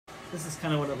this is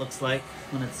kind of what it looks like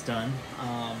when it's done.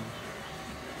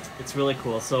 It's really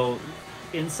cool. So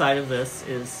inside of this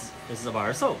is a bar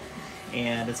of soap,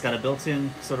 and it's got a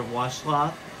built-in sort of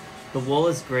washcloth. The wool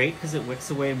is great because it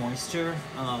wicks away moisture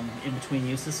in between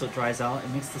uses, so it dries out. It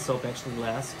makes the soap actually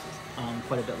last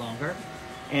quite a bit longer.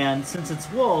 And since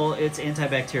it's wool, it's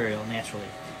antibacterial naturally,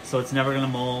 so it's never going to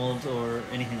mold or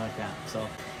anything like that. So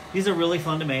these are really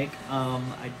fun to make.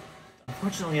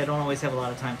 Unfortunately, I don't always have a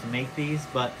lot of time to make these,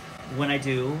 but when I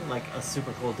do, like a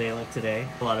super cold day like today,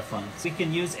 a lot of fun. So you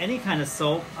can use any kind of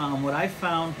soap. What I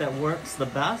found that works the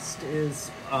best is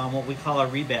what we call a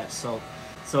rebatch soap.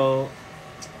 So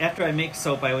after I make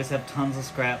soap, I always have tons of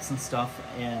scraps and stuff,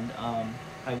 and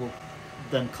I will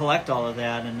then collect all of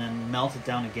that and then melt it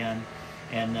down again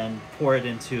and then pour it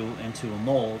into a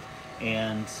mold,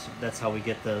 and that's how we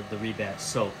get the rebatch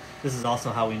soap. This is also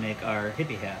how we make our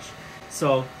hippie hash.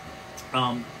 So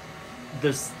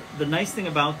the nice thing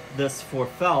about this for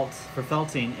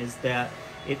felting is that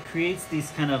it creates these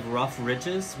kind of rough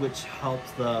ridges, which helps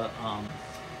the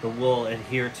wool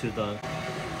adhere to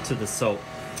the soap.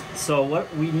 So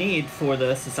what we need for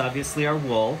this is obviously our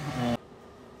wool.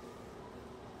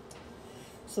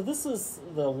 So this is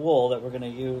the wool that we're going to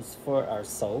use for our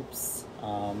soaps.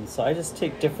 So I just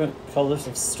take different colors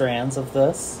of strands of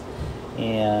this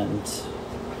and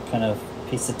kind of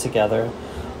piece it together.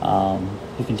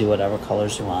 You can do whatever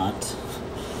colors you want.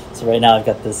 So right now I've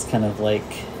got this kind of like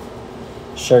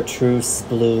chartreuse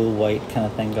blue white kind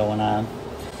of thing going on,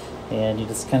 and you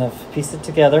just kind of piece it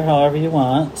together however you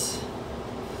want.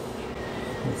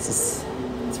 It's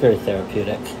very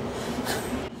therapeutic.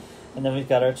 And then we've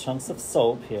got our chunks of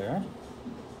soap here,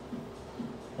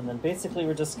 and then basically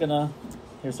we're just gonna,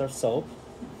 here's our soap,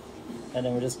 and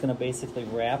then we're just gonna basically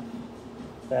wrap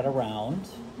that around.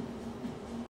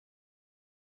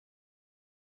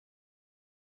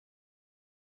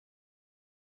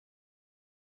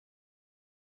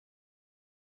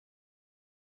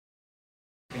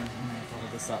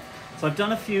 Up. So I've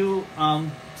done a few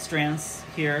strands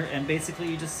here, and basically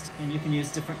you can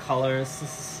use different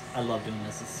colors. I love doing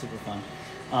this. It's super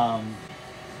fun.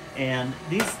 And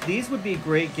these would be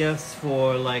great gifts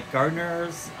for like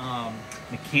gardeners.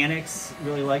 Mechanics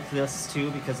really like this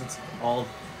too because it's all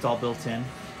built in.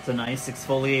 It's a nice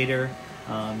exfoliator.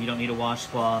 You don't need a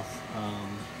washcloth,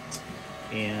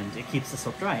 and it keeps the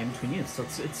soap dry in between use. So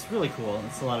it's really cool.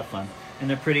 It's a lot of fun, and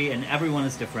they're pretty, and everyone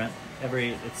is different.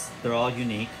 They're all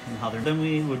unique in how they're. Then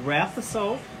we would wrap the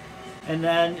soap, and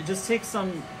then just take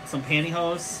some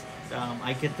pantyhose.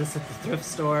 I get this at the thrift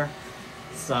store.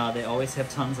 They always have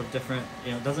tons of different.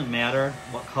 It doesn't matter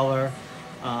what color.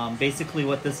 Basically,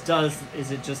 what this does is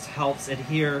it just helps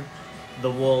adhere the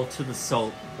wool to the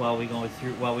soap while we go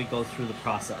through the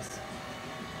process.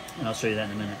 And I'll show you that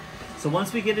in a minute. So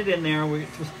once we get it in there, we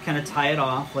just kind of tie it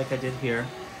off like I did here.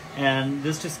 And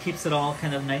this just keeps it all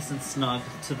kind of nice and snug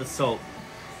to the soap.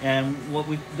 And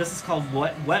this is called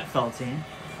wet felting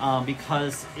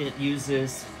because it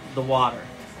uses the water.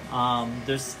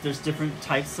 There's different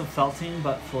types of felting,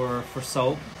 but for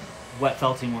soap, wet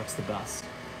felting works the best.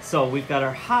 So we've got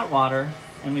our hot water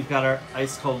and we've got our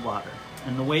ice cold water.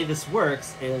 And the way this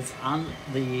works is on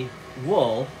the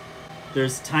wool,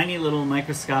 there's tiny little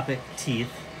microscopic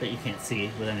teeth that you can't see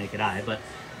with a naked eye.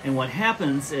 And what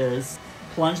happens is,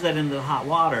 plunge that into the hot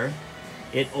water,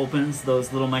 it opens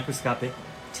those little microscopic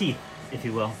teeth, if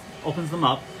you will, opens them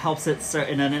up, helps it start,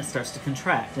 and then it starts to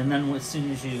contract. And then as soon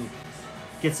as you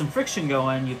get some friction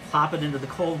going, you pop it into the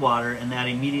cold water, and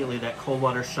that cold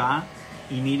water shock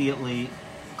immediately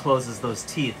closes those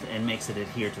teeth and makes it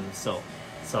adhere to the soap.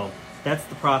 So that's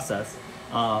the process.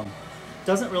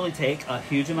 Doesn't really take a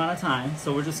huge amount of time,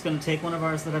 so we're just going to take one of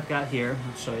ours that I've got here.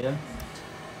 I'll show you.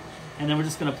 And then we're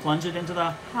just going to plunge it into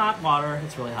the hot water.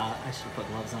 It's really hot. I should have put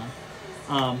gloves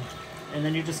on. And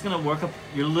then you're just going to work up.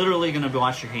 You're literally going to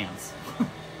wash your hands.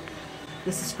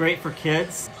 This is great for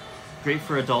kids. Great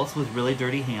for adults with really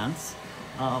dirty hands.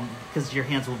 Because your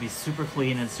hands will be super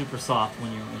clean and super soft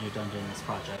when you're done doing this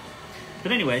project.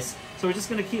 But anyways, so we're just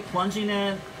going to keep plunging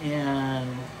it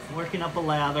and working up a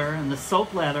lather. And the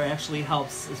soap lather actually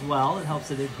helps as well. It helps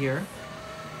it adhere.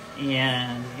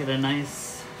 And get a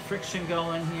nice friction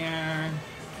going here.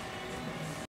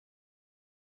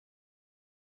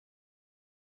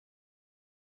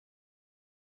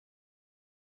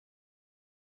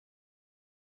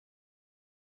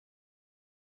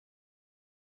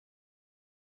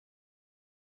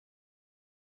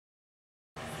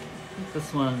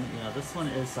 This one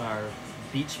is our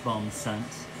beach bum scent.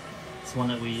 It's one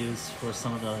that we use for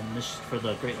some of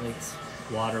the Great Lakes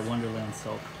Water Wonderland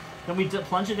soap. Then we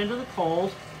plunge it into the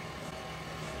cold.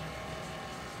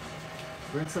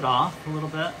 rinse it off a little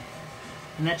bit,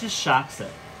 and that just shocks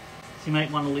it. So you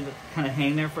might want to leave it kind of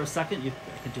hang there for a second. You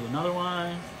could do another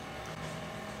one.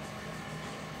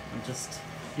 And just,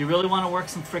 you really want to work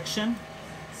some friction.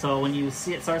 So when you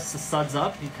see it starts to suds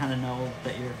up, you kind of know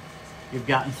that you've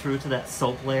gotten through to that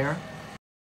soap layer.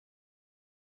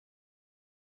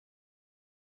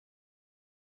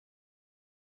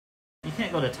 You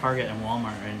can't go to Target and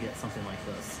Walmart and get something like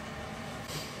this.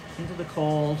 Into the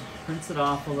cold, rinse it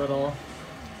off a little.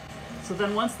 So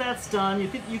then once that's done,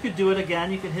 you could do it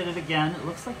again, you could hit it again. It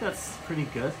looks like that's pretty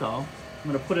good though.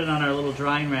 I'm gonna put it on our little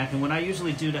drying rack, and what I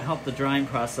usually do to help the drying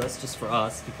process, just for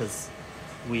us, because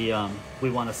we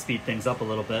want to speed things up a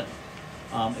little bit,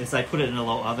 is I put it in a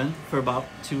low oven for about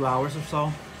 2 hours or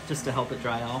so, just to help it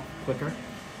dry out quicker.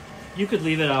 You could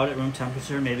leave it out at room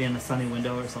temperature, maybe in a sunny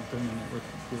window or something, and it would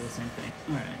do the same thing.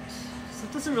 All right, so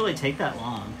it doesn't really take that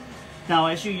long. Now,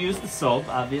 as you use the soap,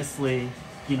 obviously,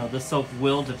 you know, the soap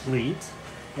will deplete,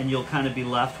 and you'll kind of be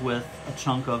left with a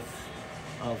chunk of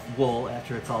wool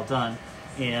after it's all done.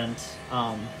 And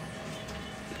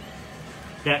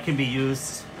that can be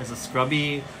used as a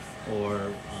scrubby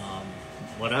or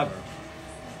whatever.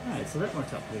 All right, so that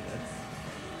worked out pretty good.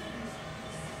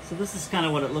 So this is kind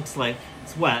of what it looks like.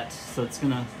 It's wet, so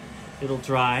it'll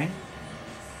dry,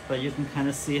 but you can kind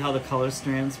of see how the color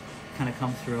strands kind of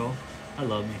come through. I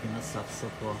love making this stuff, it's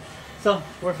so cool. So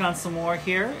work on some more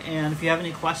here, and if you have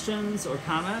any questions or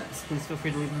comments, please feel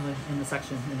free to leave them in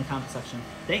the comment section.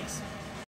 Thanks.